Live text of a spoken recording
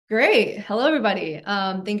Great. Hello, everybody.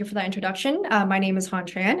 Thank you for that introduction. My name is Han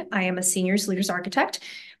Tran. I am a senior solutions architect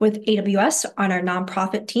with AWS on our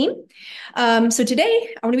nonprofit team. So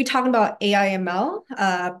today, I'm going to be talking about AI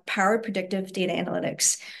ML, powered predictive data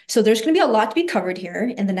analytics. So there's going to be a lot to be covered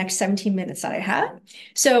here in the next 17 minutes that I have.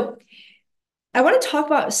 So I want to talk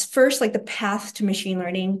about first, like the path to machine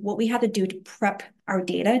learning, what we have to do to prep our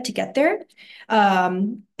data to get there,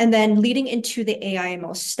 and then leading into the AI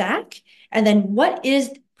ML stack, and then what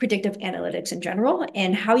is predictive analytics in general,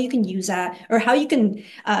 and how you can use that, or how you can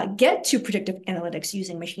get to predictive analytics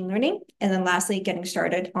using machine learning, and then lastly, getting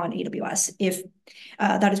started on AWS if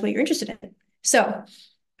that is what you're interested in. So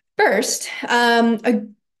first,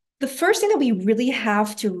 the first thing that we really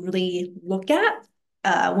have to really look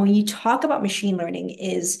at when you talk about machine learning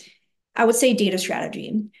is, I would say, data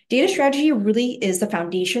strategy. Data strategy really is the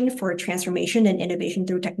foundation for transformation and innovation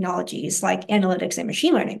through technologies like analytics and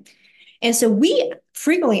machine learning. And so we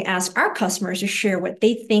frequently ask our customers to share what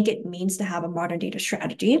they think it means to have a modern data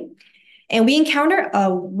strategy. And we encounter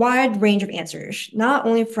a wide range of answers, not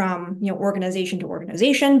only from organization to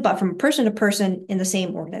organization, but from person to person in the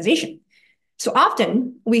same organization. So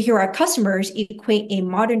often we hear our customers equate a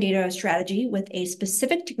modern data strategy with a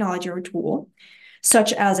specific technology or tool,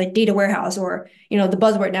 such as a data warehouse, or the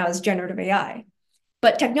buzzword now is generative AI.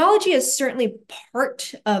 But technology is certainly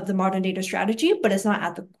part of the modern data strategy, but it's not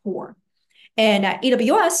at the core. And at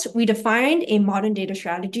AWS, we defined a modern data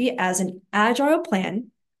strategy as an agile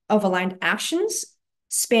plan of aligned actions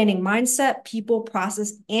spanning mindset, people,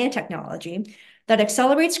 process, and technology that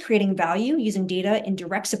accelerates creating value using data in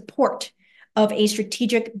direct support of a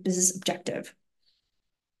strategic business objective.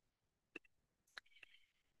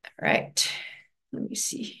 All right, let me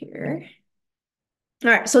see here.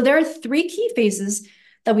 All right, so there are three key phases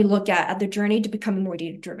that we look at the journey to becoming more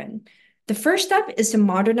data-driven. The first step is to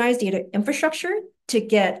modernize data infrastructure to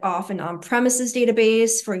get off an on-premises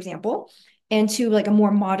database, for example, and to like a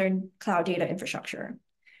more modern cloud data infrastructure.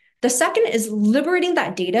 The second is liberating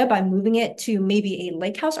that data by moving it to maybe a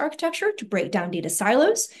lakehouse architecture to break down data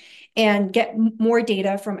silos and get more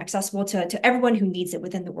data from accessible to everyone who needs it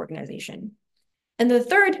within the organization. And the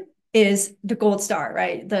third is the gold star,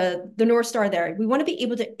 right? The North Star there. We want to be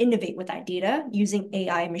able to innovate with that data using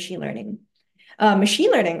AI and machine learning. Machine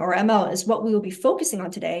learning, or ML, is what we will be focusing on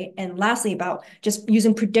today. And lastly, about just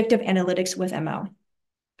using predictive analytics with ML.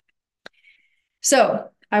 So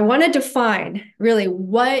I want to define really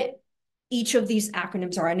what each of these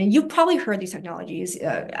acronyms are. And you've probably heard these technologies,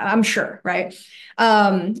 I'm sure, right?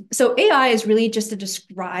 So AI is really just to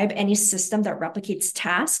describe any system that replicates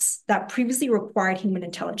tasks that previously required human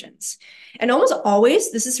intelligence. And almost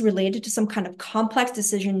always, this is related to some kind of complex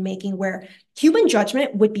decision-making where human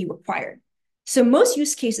judgment would be required. So most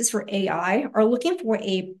use cases for AI are looking for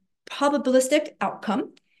a probabilistic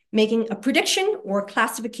outcome, making a prediction or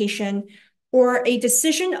classification or a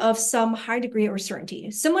decision of some high degree of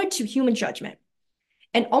certainty, similar to human judgment.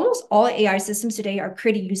 And almost all AI systems today are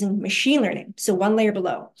created using machine learning, so one layer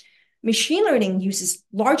below. Machine learning uses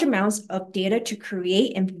large amounts of data to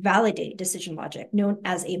create and validate decision logic, known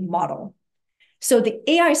as a model. So the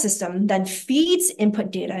AI system then feeds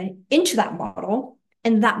input data into that model,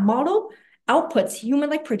 and that model outputs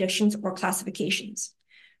human-like predictions or classifications.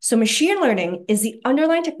 So machine learning is the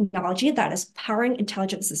underlying technology that is powering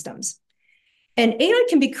intelligent systems. And AI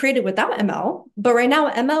can be created without ML, but right now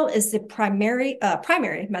ML is the primary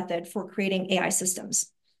method for creating AI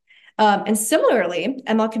systems. And similarly,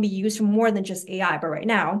 ML can be used for more than just AI, but right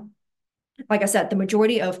now, like I said, the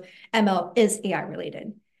majority of ML is AI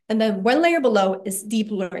related. And then one layer below is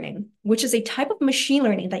deep learning, which is a type of machine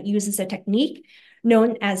learning that uses a technique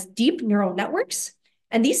known as deep neural networks.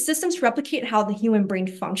 And these systems replicate how the human brain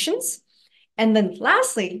functions. And then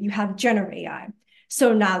lastly, you have generative AI.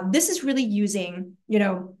 So now this is really using,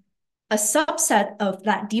 a subset of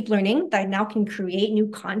that deep learning that now can create new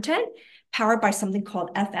content powered by something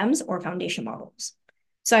called FMs, or foundation models.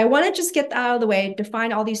 So I want to just get that out of the way,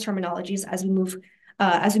 define all these terminologies as we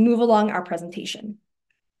move along our presentation.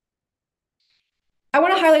 I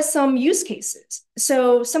want to highlight some use cases.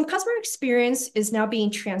 So some customer experience is now being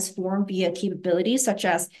transformed via capabilities such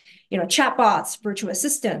as, chatbots, virtual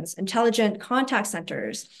assistants, intelligent contact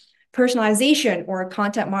centers, personalization, or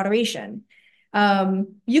content moderation.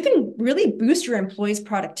 You can really boost your employees'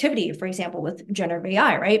 productivity, for example, with generative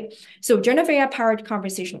AI, right? So generative AI-powered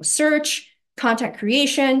conversational search, content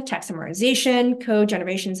creation, text summarization, code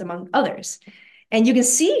generations, among others. And you can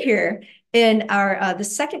see here in our the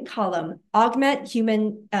second column, augment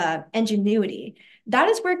human ingenuity. That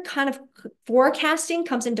is where kind of forecasting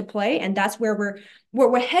comes into play, and that's where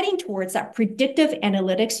we're heading towards that predictive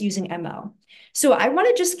analytics using ML. So I want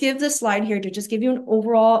to just give this slide here to just give you an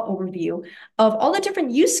overall overview of all the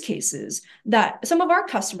different use cases that some of our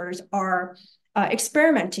customers are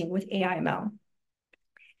experimenting with AI/ML.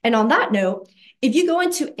 And on that note, if you go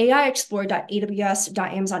into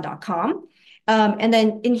aiexplore.aws.amazon.com, and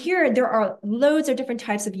then in here, there are loads of different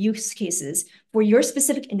types of use cases for your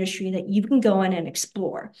specific industry that you can go in and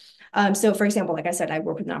explore. So for example, like I said, I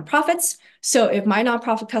work with nonprofits. So if my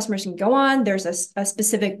nonprofit customers can go on, there's a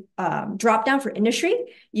specific drop down for industry.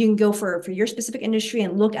 You can go for your specific industry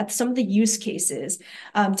and look at some of the use cases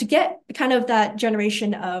to get kind of that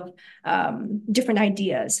generation of different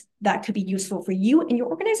ideas that could be useful for you and your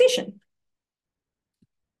organization.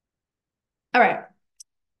 All right.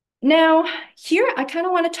 Now, here I kind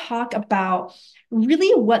of want to talk about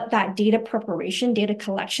really what that data preparation, data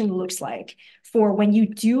collection looks like for when you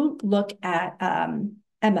do look at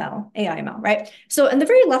ML, AI/ML, right? So on the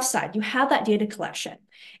very left side, you have that data collection.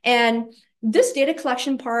 And this data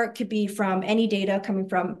collection part could be from any data coming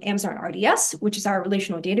from Amazon RDS, which is our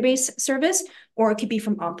relational database service, or it could be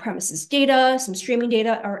from on-premises data, some streaming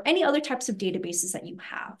data, or any other types of databases that you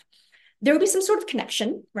have. There would be some sort of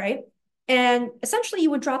connection, right? And essentially,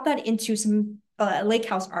 you would drop that into some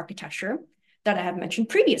lakehouse architecture that I have mentioned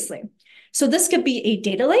previously. So this could be a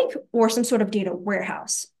data lake or some sort of data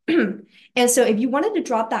warehouse. And so if you wanted to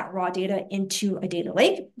drop that raw data into a data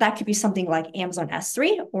lake, that could be something like Amazon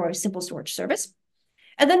S3 or a simple storage service.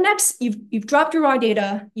 And then next, you've dropped your raw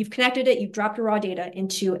data, you've connected it, you've dropped your raw data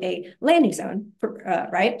into a landing zone,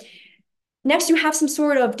 right? Next, you have some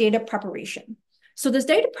sort of data preparation. So this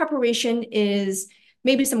data preparation is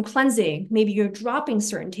maybe some cleansing, maybe you're dropping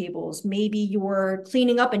certain tables, maybe you're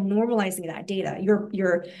cleaning up and normalizing that data.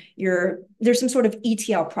 There's some sort of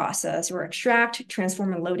ETL process or extract,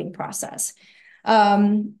 transform, and loading process.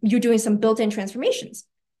 You're doing some built-in transformations.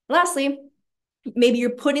 Lastly, maybe you're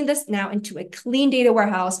putting this now into a clean data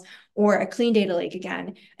warehouse or a clean data lake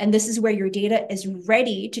again. And this is where your data is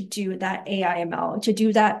ready to do that AI/ML, to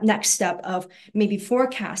do that next step of maybe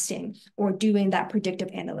forecasting or doing that predictive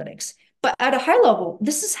analytics. But at a high level,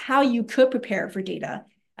 this is how you could prepare for data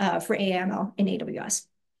for AI/ML in AWS.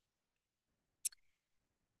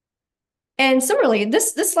 And similarly,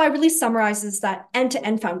 this slide really summarizes that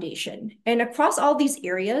end-to-end foundation. And across all these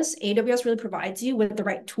areas, AWS really provides you with the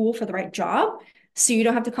right tool for the right job, so you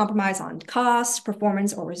don't have to compromise on cost,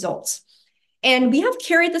 performance, or results. And we have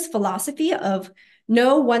carried this philosophy of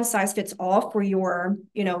no one size fits all for your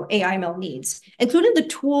AI/ML needs, including the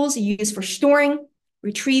tools you use for storing,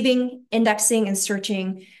 retrieving, indexing, and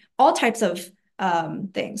searching, all types of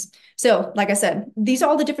things. So like I said, these are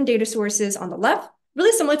all the different data sources on the left,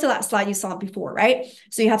 really similar to that slide you saw before, right?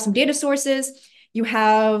 So you have some data sources, you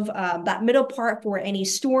have that middle part for any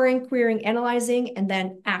storing, querying, analyzing, and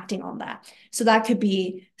then acting on that. So that could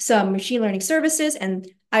be some machine learning services.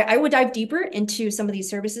 And I would dive deeper into some of these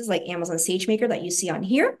services like Amazon SageMaker that you see on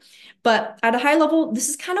here. But at a high level, this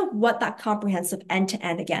is kind of what that comprehensive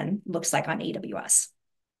end-to-end again looks like on AWS.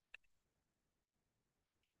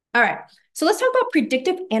 All right, so let's talk about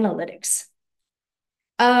predictive analytics.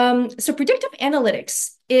 So predictive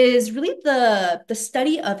analytics is really the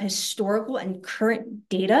study of historical and current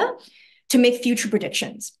data to make future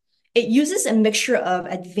predictions. It uses a mixture of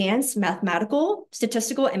advanced mathematical,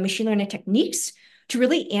 statistical, and machine learning techniques to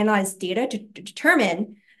really analyze data to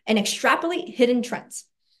determine and extrapolate hidden trends.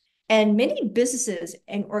 And many businesses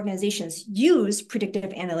and organizations use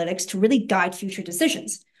predictive analytics to really guide future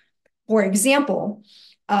decisions. For example,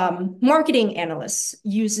 marketing analysts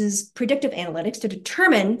uses predictive analytics to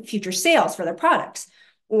determine future sales for their products,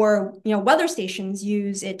 or weather stations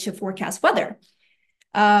use it to forecast weather.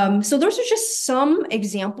 So those are just some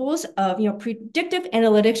examples of predictive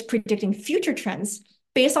analytics predicting future trends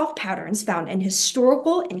based off patterns found in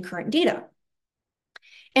historical and current data.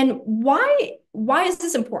 And why is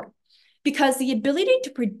this important? Because the ability to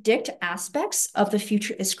predict aspects of the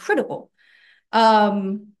future is critical.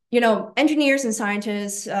 Engineers and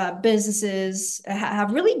scientists, businesses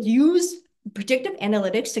have really used predictive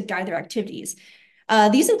analytics to guide their activities.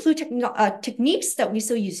 These include techniques that we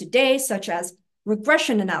still use today, such as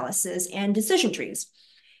regression analysis and decision trees.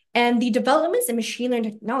 And the developments in machine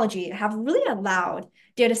learning technology have really allowed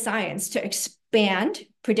data science to expand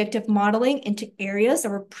predictive modeling into areas that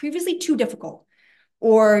were previously too difficult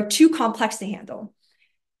or too complex to handle.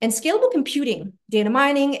 And scalable computing, data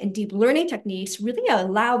mining, and deep learning techniques really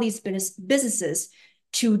allow these businesses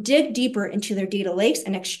to dig deeper into their data lakes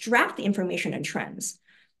and extract the information and trends.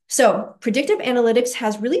 So predictive analytics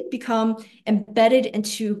has really become embedded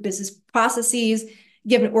into business processes,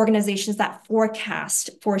 given organizations that forecast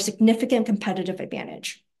for a significant competitive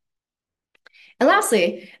advantage. And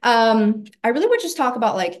lastly, I really would just talk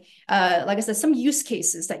about like I said, some use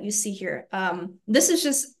cases that you see here. This is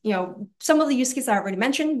just, some of the use cases I already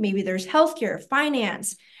mentioned. Maybe there's healthcare,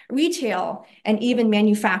 finance, retail, and even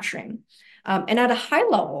manufacturing. And at a high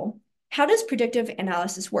level, how does predictive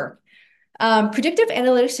analysis work? Predictive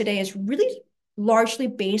analytics today is really largely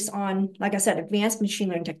based on, like I said, advanced machine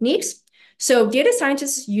learning techniques. So data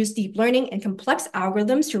scientists use deep learning and complex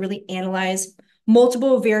algorithms to really analyze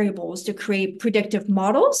multiple variables to create predictive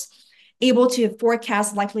models able to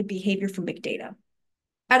forecast likely behavior from big data.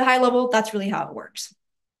 At a high level, that's really how it works.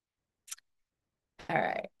 All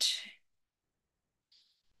right.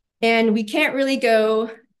 And we can't really go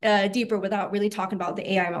deeper without really talking about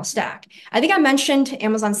the AI/ML stack. I think I mentioned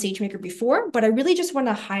Amazon SageMaker before, but I really just want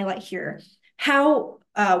to highlight here how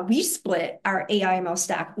we split our AI/ML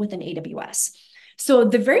stack within AWS. So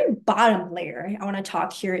the very bottom layer I want to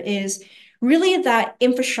talk here is really that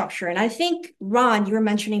infrastructure. And I think, Ron, you were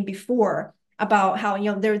mentioning before about how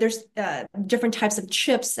there's different types of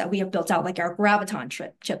chips that we have built out, like our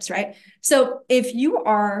Graviton chips, right? So if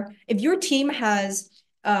your team has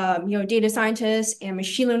data scientists and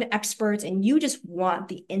machine learning experts, and you just want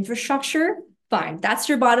the infrastructure, fine. That's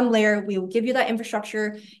your bottom layer. We will give you that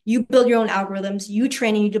infrastructure. You build your own algorithms, you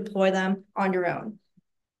train and you deploy them on your own.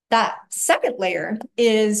 That second layer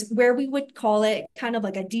is where we would call it kind of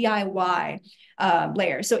like a DIY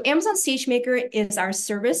layer. So Amazon SageMaker is our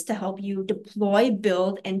service to help you deploy,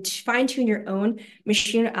 build, and fine-tune your own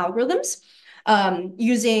machine algorithms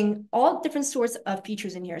using all different sorts of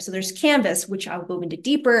features in here. So there's Canvas, which I'll go into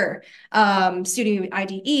deeper, Studio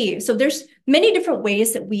IDE. So there's many different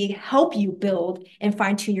ways that we help you build and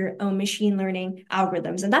fine-tune your own machine learning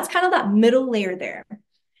algorithms. And that's kind of that middle layer there.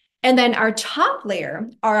 And then our top layer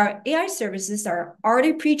are our AI services that are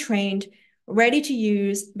already pre-trained, ready to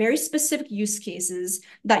use, very specific use cases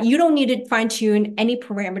that you don't need to fine-tune any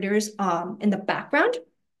parameters in the background.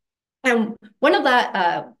 And one of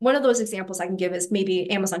those examples I can give is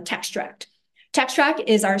maybe Amazon TextTract. TextTract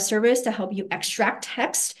is our service to help you extract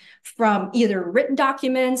text from either written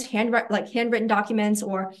documents, handwritten documents,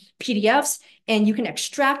 or PDFs, and you can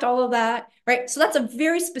extract all of that, right? So that's a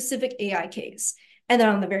very specific AI case. And then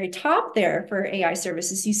on the very top there for AI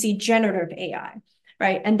services, you see generative AI,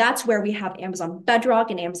 right? And that's where we have Amazon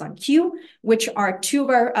Bedrock and Amazon Q, which are two of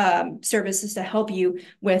our services to help you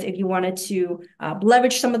with if you wanted to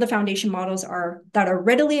leverage some of the foundation models that are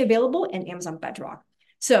readily available in Amazon Bedrock.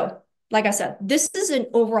 So like I said, this is an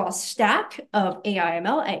overall stack of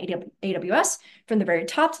AI/ML at AWS from the very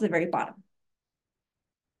top to the very bottom.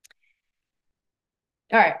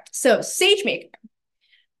 All right, so SageMaker.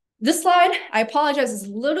 This slide, I apologize, is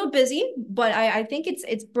a little busy, but I think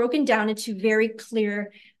it's broken down into very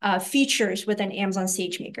clear features within Amazon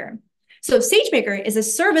SageMaker. So SageMaker is a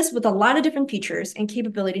service with a lot of different features and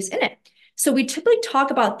capabilities in it. So we typically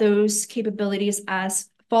talk about those capabilities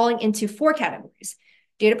as falling into 4 categories: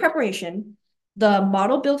 data preparation, the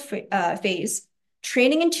model build phase,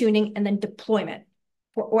 training and tuning, and then deployment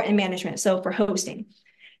and management, so for hosting.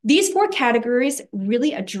 These 4 categories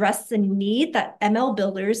really address the need that ML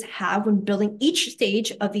builders have when building each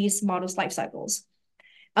stage of these models' life cycles.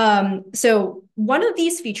 So one of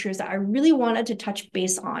these features that I really wanted to touch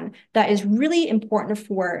base on that is really important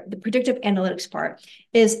for the predictive analytics part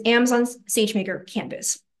is Amazon's SageMaker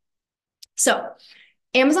Canvas. So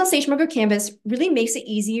Amazon SageMaker Canvas really makes it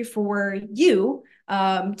easy for you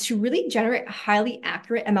to really generate highly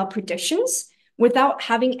accurate ML predictions without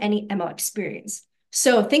having any ML experience.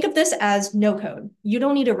 So think of this as no code. You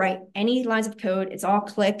don't need to write any lines of code. It's all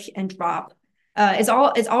click and drop. It's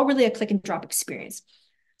all really a click and drop experience.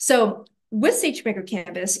 So with SageMaker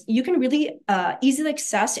Canvas, you can really easily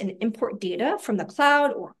access and import data from the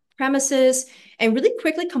cloud or premises and really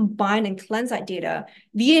quickly combine and cleanse that data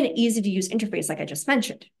via an easy-to-use interface like I just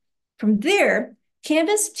mentioned. From there,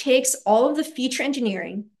 Canvas takes all of the feature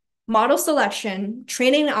engineering, model selection,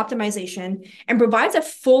 training and optimization, and provides a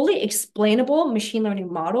fully explainable machine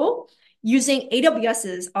learning model using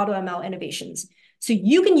AWS's AutoML innovations. So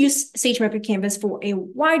you can use SageMaker Canvas for a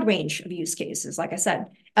wide range of use cases. Like I said,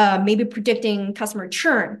 maybe predicting customer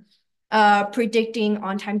churn, predicting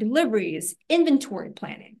on-time deliveries, inventory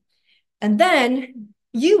planning. And then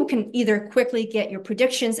you can either quickly get your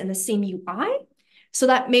predictions in the same UI, so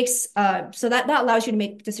that allows you to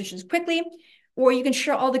make decisions quickly, or you can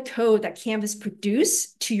share all the code that Canvas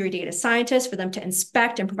produce to your data scientists for them to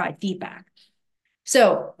inspect and provide feedback.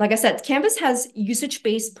 So, like I said, Canvas has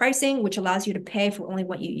usage-based pricing, which allows you to pay for only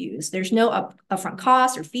what you use. There's no upfront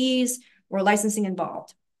costs or fees or licensing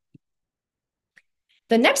involved.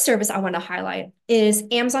 The next service I want to highlight is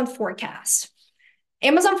Amazon Forecast.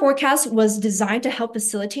 Amazon Forecast was designed to help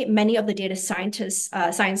facilitate many of the data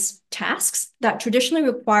science tasks that traditionally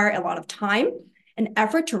require a lot of time and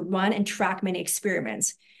effort to run and track many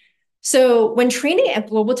experiments. So when training a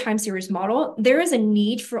global time series model, there is a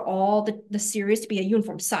need for all the series to be a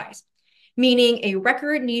uniform size, meaning a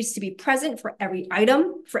record needs to be present for every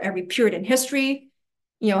item, for every period in history,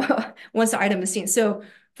 once the item is seen. So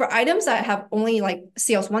for items that have only like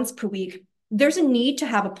sales once per week, there's a need to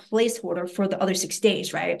have a placeholder for the other 6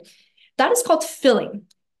 days, right? That is called filling.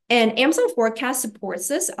 And Amazon Forecast supports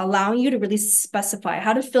this, allowing you to really specify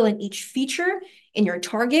how to fill in each feature in your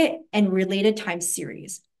target and related time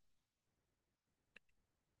series.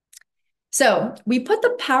 So we put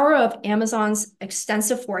the power of Amazon's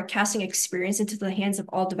extensive forecasting experience into the hands of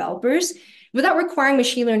all developers without requiring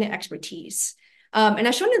machine learning expertise. And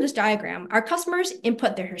as shown in this diagram, our customers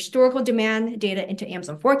input their historical demand data into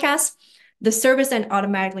Amazon Forecast. The service then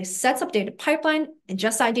automatically sets up data pipeline,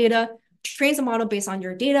 ingests that data, trains a model based on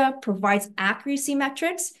your data, provides accuracy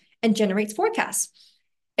metrics, and generates forecasts.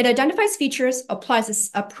 It identifies features, applies this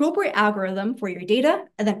appropriate algorithm for your data,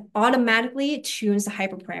 and then automatically tunes the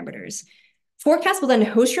hyperparameters. Forecast will then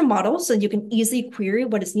host your model so that you can easily query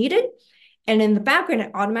what is needed. And in the background,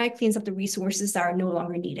 it automatically cleans up the resources that are no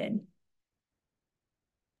longer needed.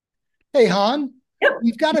 Hey, Han. Yep.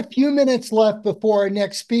 We've got a few minutes left before our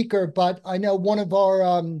next speaker, but I know one of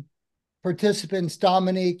our participants,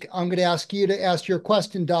 Dominic, I'm going to ask you to ask your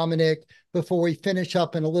question, Dominic, before we finish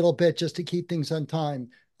up in a little bit, just to keep things on time,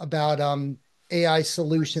 about AI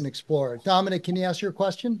Solution Explorer. Dominic, can you ask your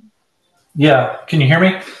question? Yeah. Can you hear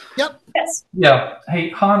me? Yep. Yes. Yeah.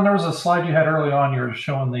 Hey, Han, there was a slide you had early on. You were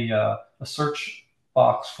showing the search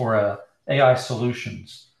box for AI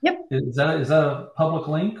solutions. Yep. Is that a public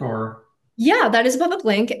link or? Yeah, that is a public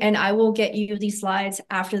link, and I will get you these slides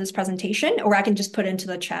after this presentation, or I can just put it into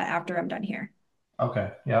the chat after I'm done here. Okay.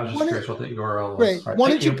 Yeah, I was just curious what the URL was. Great. All right. Why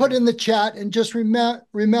Thank don't you you. put in the chat and just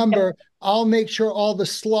remember, I'll make sure all the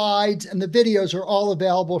slides and the videos are all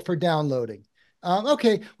available for downloading.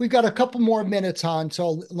 Okay, we've got a couple more minutes, Han,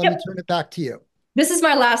 so let me turn it back to you. This is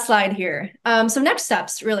my last slide here. So next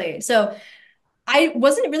steps, really. So I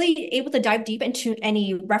wasn't really able to dive deep into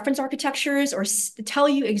any reference architectures or tell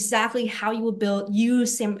you exactly how you will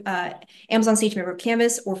use Amazon SageMaker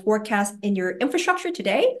Canvas or Forecast in your infrastructure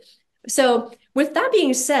today. So with that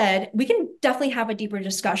being said, we can definitely have a deeper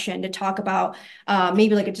discussion to talk about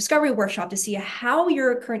maybe like a discovery workshop to see how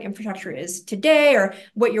your current infrastructure is today, or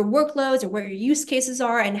what your workloads or what your use cases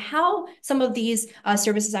are, and how some of these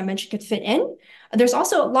services I mentioned could fit in. There's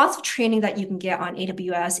also lots of training that you can get on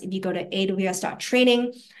AWS if you go to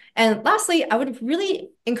aws.training. And lastly, I would really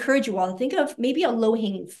encourage you all to think of maybe a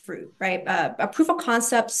low-hanging fruit, right? A proof of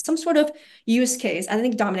concept, some sort of use case. I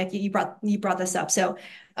think, Dominic, you brought this up. So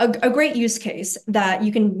a great use case that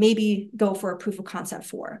you can maybe go for a proof of concept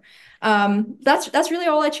for. That's really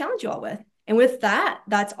all I challenge you all with. And with that,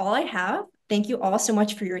 that's all I have. Thank you all so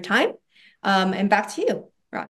much for your time. And back to you.